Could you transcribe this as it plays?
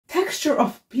texture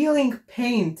of peeling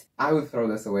paint. I would throw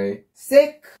this away.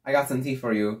 Sick! I got some tea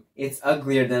for you. It's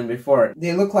uglier than before.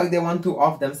 They look like they want to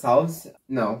off themselves.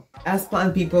 No. As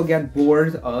plant people get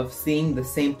bored of seeing the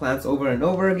same plants over and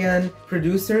over again,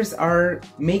 producers are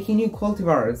making new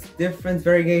cultivars, different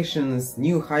variegations,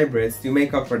 new hybrids to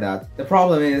make up for that. The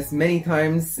problem is, many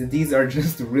times these are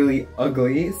just really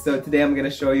ugly. So today I'm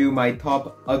gonna show you my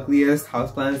top ugliest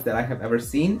houseplants that I have ever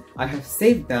seen. I have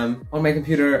saved them on my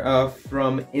computer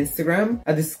from Instagram.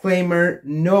 A disclaimer,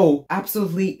 no,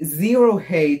 absolutely zero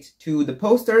hate to the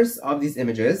posters of these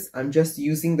images. I'm just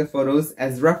using the photos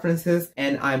as references,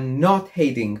 and I'm not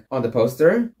hating on the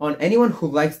poster, on anyone who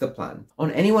likes the plant,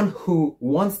 on anyone who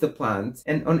wants the plant,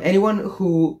 and on anyone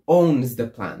who owns the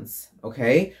plants,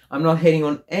 okay? I'm not hating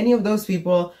on any of those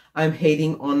people. I'm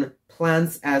hating on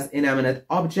plants as inanimate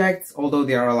objects, although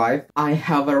they are alive. I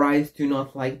have a right to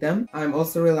not like them. I'm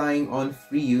also relying on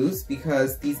free use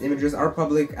because these images are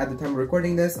public at the time of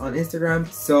recording this on Instagram,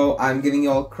 so I'm giving you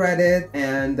all credit,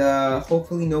 and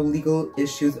hopefully no legal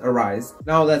issues arise.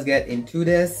 Now let's get into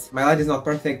this. My light is not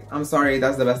perfect. I'm sorry,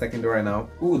 that's the best I can do right now.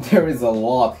 Ooh, there is a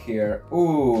lot here.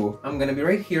 Ooh, I'm gonna be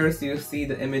right here so you see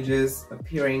the images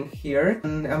appearing here,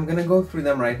 and I'm gonna go through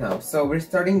them right now. So we're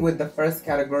starting with the first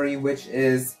category, which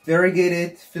is variegated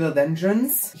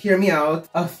philodendrons. Hear me out.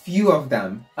 A few of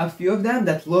them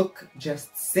that look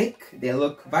just sick. They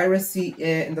look virusy.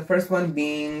 In the first one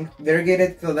being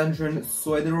variegated philodendron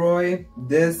soideroi.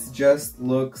 This just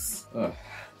looks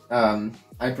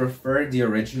I prefer the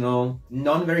original.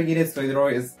 Non-variegated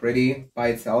soideroi is pretty by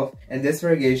itself, and this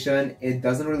variegation, it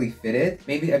doesn't really fit it.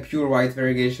 Maybe a pure white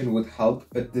variegation would help,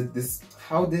 but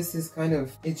how this is kind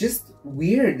of, it's just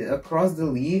weird across the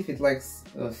leaf. It like,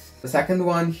 ugh. The second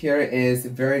one here is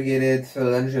variegated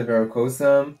philodendron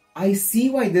verrucosum. I see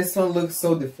why this one looks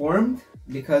so deformed,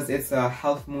 because it's a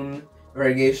half moon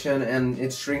variegation and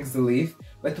it shrinks the leaf.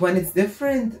 But when it's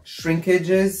different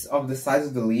shrinkages of the size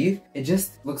of the leaf, it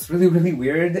just looks really, really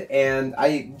weird, and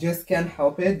I just can't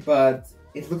help it, but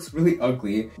it looks really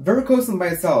ugly. Verrucosum by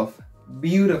itself,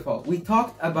 beautiful. We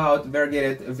talked about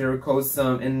variegated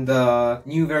verrucosum in the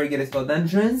new variegated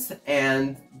philodendrons,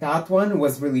 and that one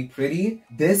was really pretty.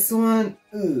 This one,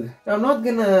 ugh. Now, I'm not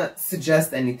gonna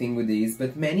suggest anything with these,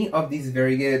 but many of these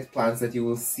variegated plants that you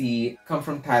will see come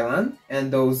from Thailand and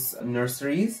those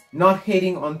nurseries. Not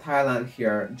hating on Thailand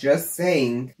here, just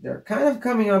saying they're kind of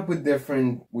coming up with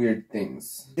different weird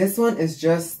things. This one is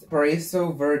just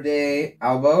Paraiso Verde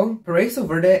Albo. Paraiso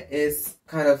Verde is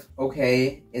kind of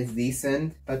okay, it's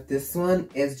decent, but this one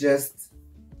is just,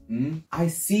 I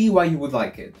see why you would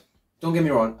like it. Don't get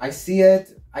me wrong, I see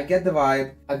it, I get the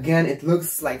vibe. Again, it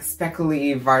looks like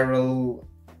speckly, viral,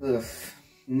 ugh.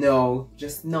 No,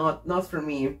 just not for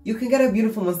me. You can get a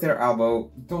beautiful Monstera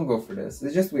Albo, don't go for this,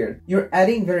 it's just weird. You're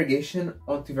adding variegation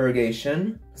onto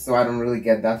variegation, so I don't really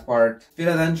get that part.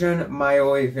 Philodendron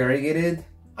Mayoi variegated.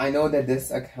 I know that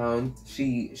this account,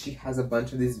 she has a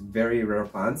bunch of these very rare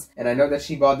plants, and I know that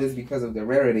she bought this because of the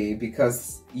rarity,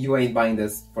 because you ain't buying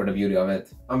this for the beauty of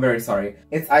it. I'm very sorry.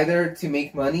 It's either to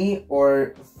make money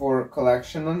or for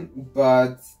collection,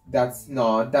 but that's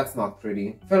not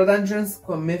pretty. Philodendrons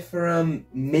Squamiferum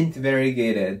mint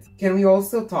variegated. Can we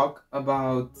also talk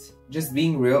about just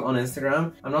being real on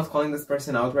Instagram? I'm not calling this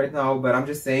person out right now, but I'm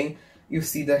just saying, you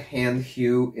see the hand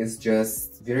hue is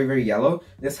just very, very yellow.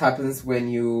 This happens when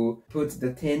you put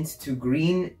the tint to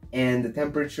green and the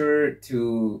temperature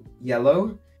to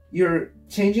yellow. You're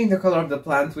changing the color of the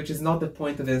plant, which is not the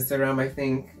point of Instagram. I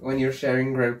think when you're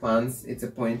sharing rare plants, it's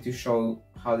a point to show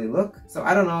how they look. So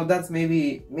I don't know, that's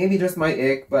maybe just my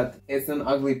ick, but it's an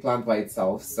ugly plant by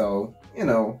itself, so, you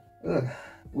know. Ugh.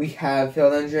 We have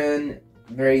Philodendron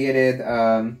variegated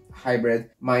hybrid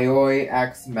Mayoi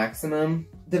X Maximum.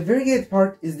 The variegated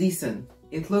part is decent.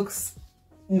 It looks,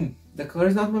 the color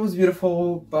is not the most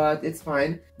beautiful, but it's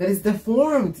fine. But it's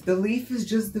deformed. The leaf is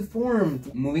just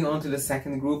deformed. Moving on to the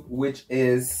second group, which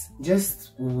is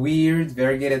just weird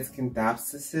variegated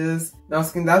Scindapsuses. Now,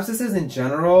 Scindapsuses in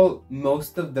general,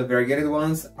 most of the variegated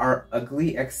ones are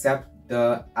ugly except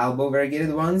the albo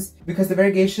variegated ones, because the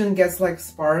variegation gets like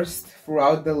sparse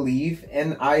throughout the leaf,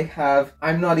 and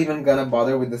I'm not even gonna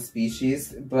bother with the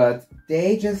species, but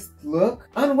they just look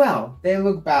unwell. They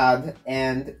look bad,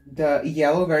 and the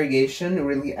yellow variegation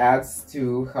really adds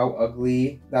to how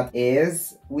ugly that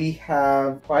is. We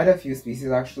have quite a few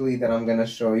species actually that I'm gonna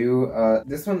show you.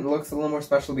 This one looks a little more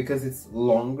special because it's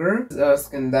longer.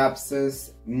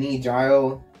 Scindapsus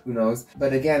nigile. Who knows?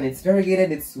 But again, it's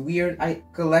variegated, it's weird.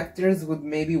 Collectors would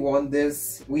maybe want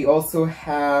this. We also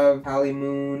have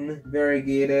Halimoon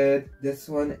variegated. This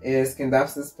one is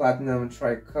Scindapsus Platinum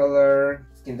Tricolor,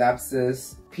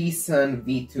 Scindapsus Peason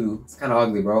V2. It's kind of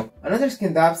ugly, bro. Another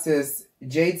Skindaps is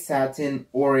Jade Satin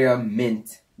Aurea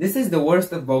Mint. This is the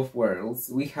worst of both worlds.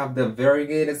 We have the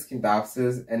variegated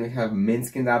Skindapses and we have mint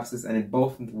Skindapses, and it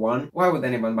both into one. Why would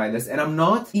anyone buy this? And I'm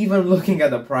not even looking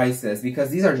at the prices because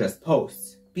these are just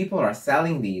posts. People are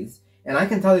selling these, and I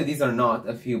can tell you these are not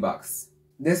a few bucks.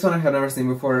 This one I have never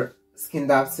seen before.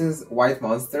 Skindapses White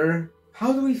Monster.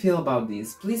 How do we feel about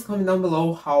these? Please comment down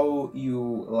below how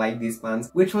you like these plants.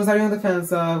 Which ones are you on the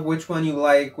fence of? Which one you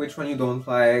like? Which one you don't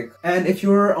like? And if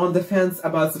you're on the fence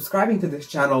about subscribing to this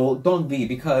channel, don't be,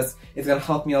 because it's gonna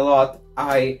help me a lot.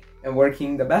 I am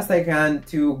working the best I can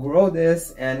to grow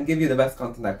this and give you the best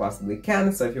content I possibly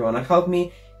can. So if you wanna help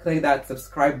me, click that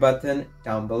subscribe button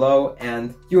down below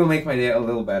and you will make my day a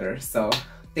little better. So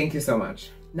thank you so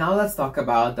much. Now let's talk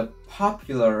about the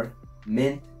popular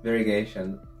mint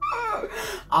variegation.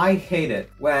 I hate it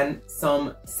when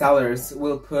some sellers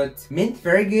will put mint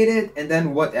variegated and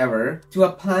then whatever to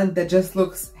a plant that just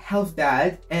looks half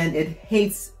dead, and it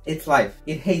hates its life.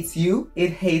 It hates you,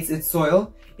 it hates its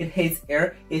soil, it hates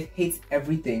air, it hates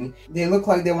everything. They look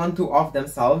like they want to off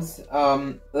themselves.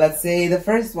 Let's say the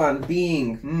first one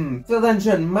being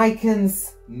Philodendron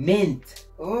Micans Mint.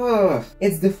 Ugh,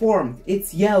 it's deformed,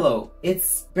 it's yellow,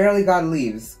 it's barely got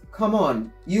leaves. Come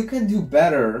on, you can do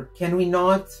better. Can we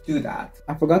not do that?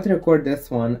 I forgot to record this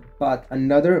one, but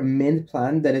another mint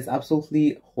plant that is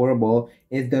absolutely horrible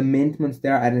is the mint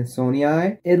Monstera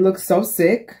adansonii. It looks so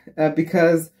sick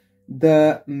because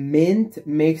the mint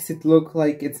makes it look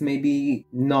like it's maybe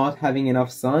not having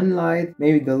enough sunlight.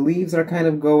 Maybe the leaves are kind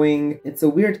of going. It's a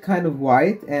weird kind of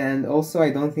white, and also I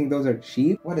don't think those are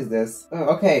cheap. What is this? Oh,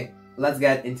 okay. Let's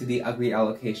get into the ugly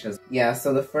allocations. Yeah,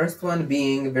 so the first one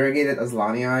being variegated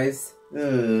Aslaniis.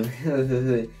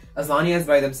 Aslaniis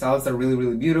by themselves are really,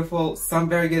 really beautiful. Some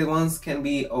variegated ones can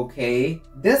be okay.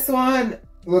 This one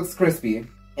looks crispy.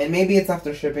 And maybe it's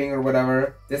after shipping or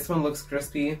whatever. This one looks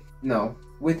crispy. No.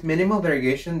 With minimal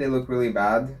variegation, they look really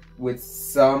bad. With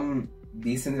some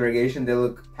decent variegation, they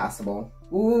look passable.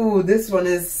 Ooh, this one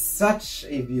is such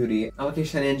a beauty.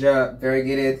 Alocasia Ninja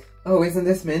variegated. Oh, isn't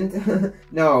this mint?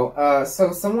 No,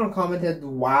 so someone commented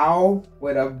wow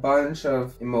with a bunch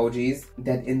of emojis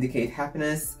that indicate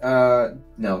happiness.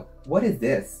 No. What is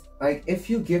this? Like, if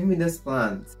you give me this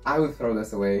plant, I would throw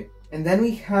this away. And then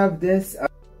we have this,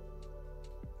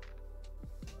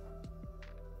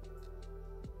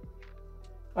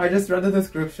 I just read the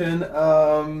description.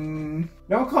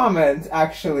 No comment,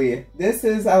 actually. This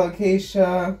is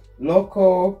Alocasia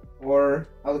Loco or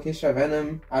Alocasia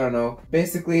Venom. I don't know.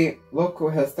 Basically, Loco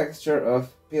has texture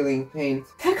of peeling paint.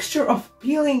 Texture of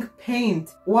peeling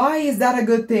paint! Why is that a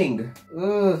good thing?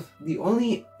 Ugh. The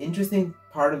only interesting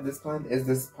part of this plant is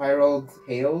the spiraled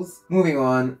tails. Moving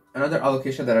on, another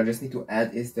alocasia that I just need to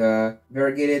add is the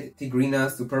variegated Tigrina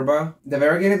superba. The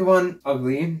variegated one,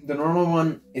 ugly. The normal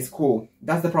one is cool.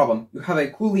 That's the problem. You have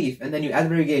a cool leaf and then you add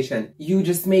variegation. You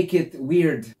just make it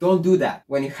weird. Don't do that.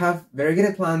 When you have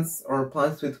variegated plants or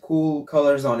plants with cool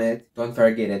colors on it, don't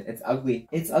variegate it. It's ugly.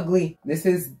 It's ugly. This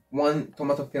is one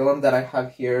tomatophyllum that I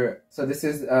have here. So this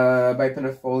is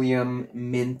Bipennifolium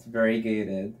mint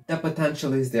variegated. The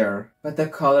potential is there, but the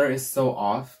color is so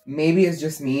off. Maybe it's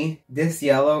just me. This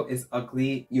yellow is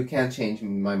ugly. You can't change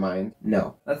my mind.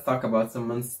 No. Let's talk about some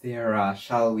Monstera,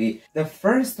 shall we? The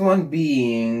first one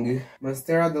being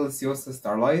Monstera Deliciosa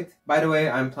Starlight. By the way,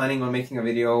 I'm planning on making a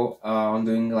video on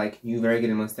doing like new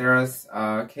variegated Monsteras.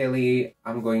 Kaylee,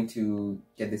 I'm going to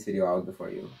get this video out before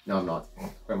you. No, I'm not.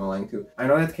 Who am I lying to? I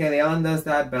know that Kaylee Allen does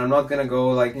that, but I'm not gonna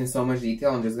go like in so much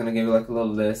detail. I'm just gonna give you like a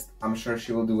little list. I'm sure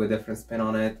she will do a different spin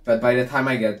on it, but by the time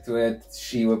I get to it,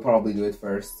 she will probably do it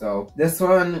first. So this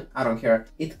one, I don't care.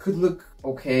 It could look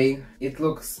okay. It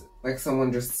looks like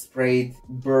someone just sprayed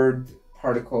bird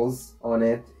particles on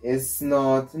it. It's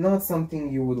not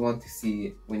something you would want to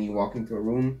see when you walk into a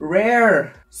room.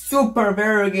 Rare! Super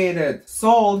variegated!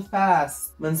 Sold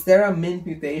fast! Monstera mint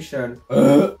mutation.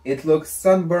 It looks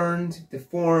sunburned,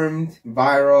 deformed,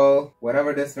 viral,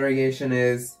 whatever this variegation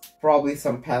is. Probably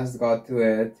some pest got to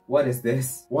it. What is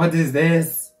this? What is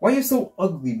this? Why are you so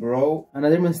ugly, bro?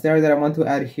 Another Monstera that I want to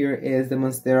add here is the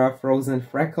Monstera Frozen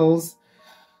Freckles.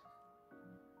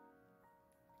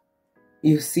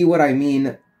 You see what I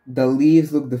mean? The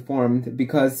leaves look deformed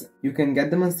because you can get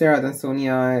the Monstera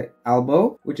adansonii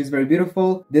albo, which is very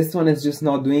beautiful. This one is just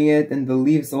not doing it, and the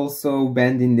leaves also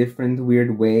bend in different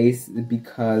weird ways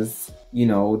because, you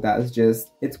know, that's just,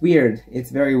 it's weird.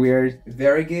 It's very weird.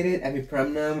 Variegated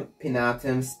Epipremnum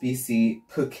pinnatum species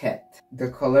Phuket. The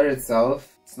color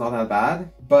itself, it's not that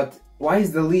bad, but why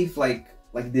is the leaf like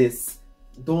this?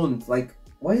 Don't, like,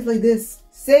 why is it like this?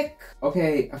 Sick!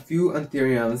 Okay, a few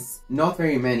anthuriums, not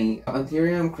very many.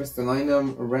 Anthurium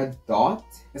crystallinum red dot.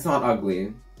 It's not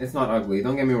ugly. It's not ugly,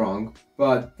 don't get me wrong.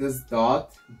 But this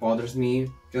dot bothers me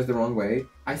just the wrong way.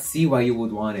 I see why you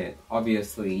would want it,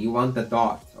 obviously. You want the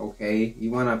dot, okay?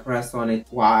 You wanna press on it.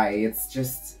 Why? It's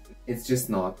just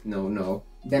not. No.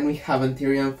 Then we have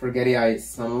Anthurium forgetii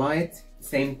sunlight.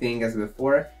 Same thing as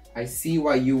before. I see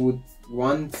why you would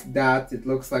want that. It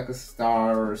looks like a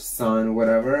star or sun,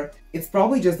 whatever. It's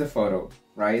probably just the photo,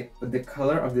 right? But the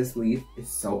color of this leaf is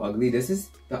so ugly. This is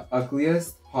the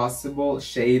ugliest possible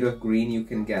shade of green you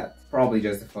can get. Probably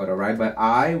just the photo, right? But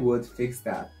I would fix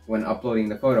that when uploading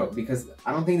the photo because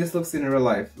I don't think this looks in real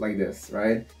life like this,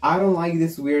 right? I don't like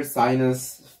this weird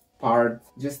sinus part.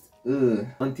 Just, ugh.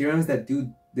 Anthuriums that do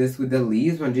this with the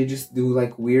leaves when they just do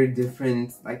like weird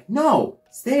different, like, no!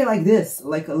 Stay like this,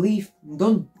 like a leaf.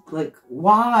 Don't, like,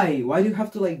 why? Why do you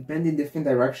have to like bend in different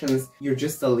directions? You're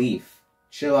just a leaf.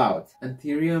 Chill out.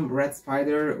 Anthurium red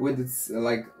spider with its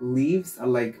like leaves are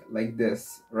like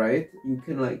this, right? You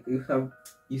can like,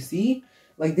 you see?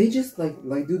 Like they just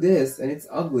like do this and it's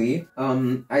ugly.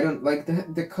 I don't like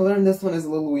the color in this one is a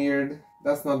little weird.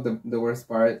 That's not the worst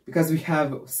part because we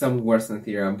have some worse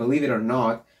Anthurium, believe it or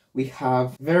not. We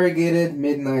have variegated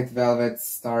midnight velvet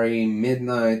starry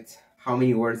midnight. How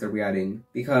many words are we adding?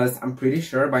 Because I'm pretty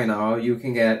sure by now you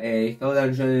can get a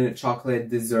Philadelphia chocolate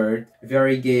dessert,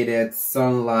 variegated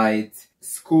sunlight,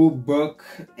 school book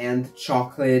and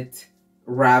chocolate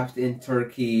wrapped in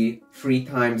turkey, 3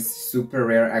 times super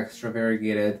rare extra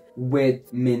variegated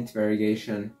with mint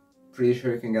variegation. Pretty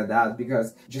sure you can get that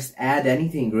because just add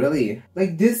anything really.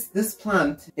 Like this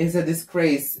plant is a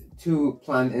disgrace to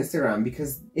plant Instagram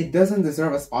because it doesn't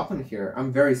deserve a spot on here.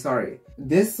 I'm very sorry.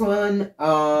 This one,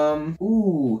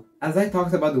 ooh, as I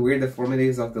talked about the weird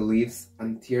deformities of the leaves,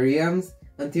 Anthurium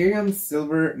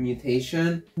silver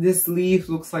mutation. This leaf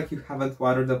looks like you haven't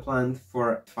watered the plant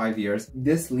for 5 years.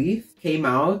 This leaf came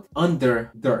out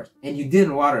under dirt and you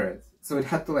didn't water it. So it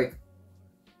had to like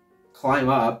climb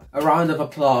up. A round of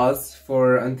applause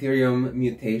for Anthurium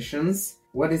mutations.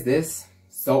 What is this?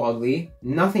 So ugly.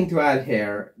 Nothing to add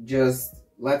here. Just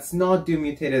let's not do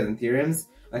mutated Anthuriums.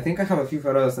 I think I have a few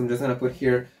photos I'm just gonna put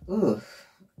here. Ugh.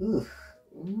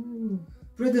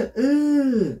 Brother,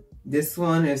 ugh. This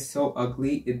one is so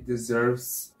ugly, it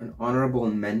deserves an honorable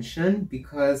mention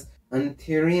because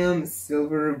Anthurium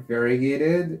silver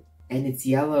variegated and it's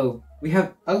yellow. We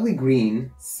have ugly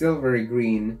green, silvery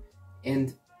green,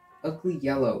 and ugly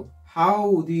yellow.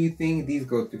 How do you think these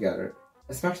go together?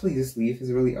 Especially this leaf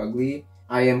is really ugly.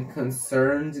 I am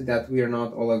concerned that we are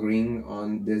not all agreeing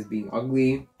on this being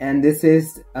ugly. And this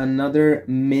is another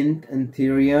mint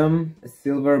Anthurium,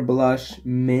 silver blush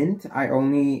mint. I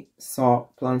only saw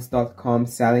plants.com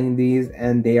selling these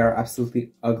and they are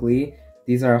absolutely ugly.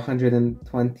 These are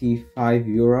 125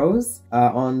 euros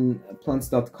on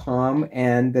plants.com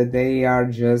and they are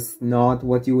just not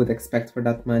what you would expect for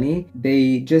that money.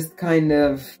 They just kind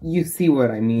of, you see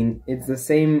what I mean. It's the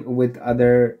same with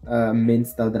other mint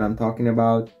stuff that I'm talking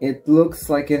about. It looks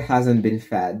like it hasn't been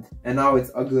fed. And now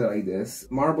it's ugly like this.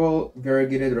 Marble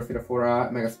variegated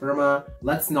Rhophidophora megasperma.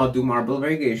 Let's not do marble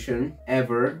variegation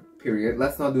ever. Period.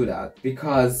 Let's not do that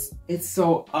because it's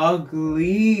so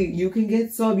ugly. You can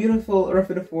get so beautiful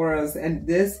Rhophidophoras and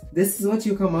this is what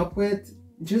you come up with.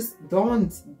 Just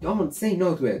don't say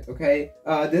no to it, okay?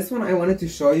 This one I wanted to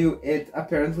show you.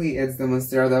 Apparently it's the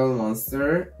Monstera Devil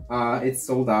Monster. It's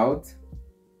sold out.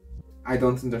 I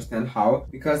don't understand how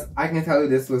because I can tell you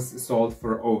this was sold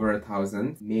for over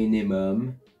 1,000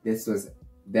 minimum. This was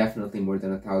definitely more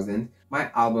than 1,000. My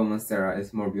album Monstera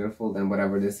is more beautiful than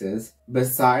whatever this is.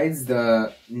 Besides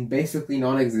the basically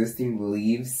non-existing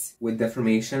leaves with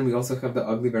deformation, we also have the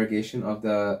ugly variegation of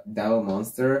the Devil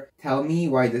Monster. Tell me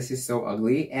why this is so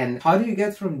ugly and how do you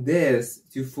get from this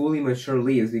to fully mature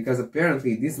leaves because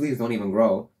apparently these leaves don't even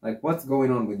grow. Like what's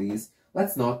going on with these?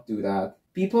 Let's not do that.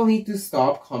 People need to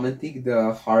stop commenting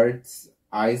the hearts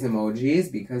eyes emojis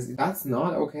because that's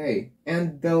not okay.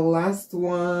 And the last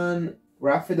one,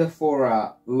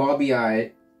 Rhophidophora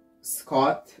lobii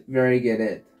Scott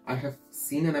variegated. I have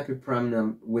seen an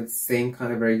epipremnum with same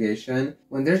kind of variegation.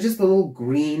 When there's just a little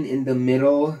green in the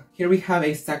middle. Here we have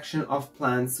a section of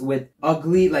plants with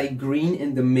ugly like green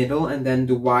in the middle and then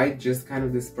the white just kind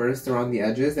of dispersed around the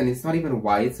edges. And it's not even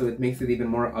white, so it makes it even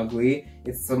more ugly.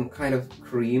 It's some kind of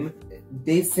cream.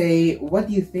 They say, what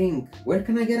do you think? Where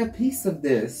can I get a piece of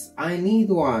this? I need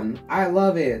one. I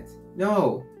love it.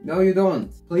 No, you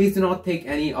don't. Please do not take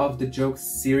any of the jokes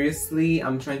seriously.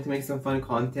 I'm trying to make some fun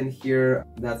content here.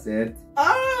 That's it.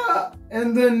 Ah!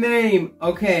 And the name!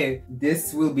 Okay,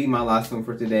 this will be my last one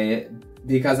for today.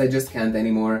 because I just can't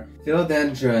anymore.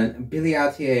 Philodendron,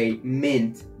 Biliatier,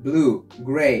 Mint, Blue,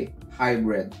 Gray,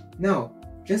 Hybrid. No,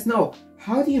 just no.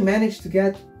 How do you manage to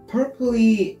get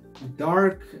purpley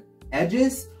dark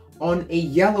edges on a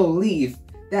yellow leaf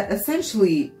that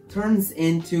essentially turns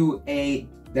into a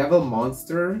devil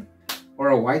monster or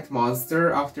a white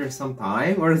monster after some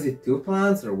time? Or is it two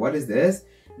plants, or what is this?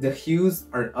 The hues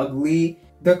are ugly.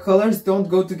 The colors don't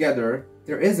go together.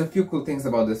 There is a few cool things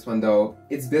about this one though.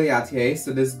 It's Biliatier,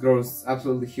 so this grows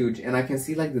absolutely huge, and I can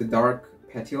see like the dark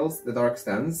petioles, the dark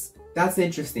stems. That's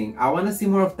interesting. I want to see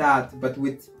more of that, but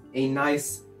with a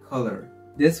nice color.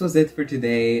 This was it for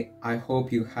today. I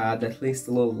hope you had at least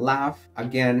a little laugh.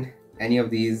 Again, any of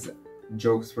these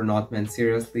jokes were not meant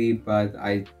seriously, but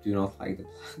I do not like the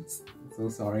plants. So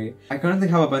sorry. I currently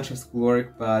have a bunch of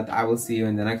schoolwork, but I will see you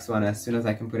in the next one as soon as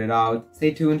I can put it out.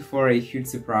 Stay tuned for a huge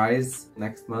surprise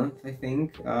next month, I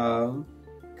think.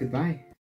 Goodbye.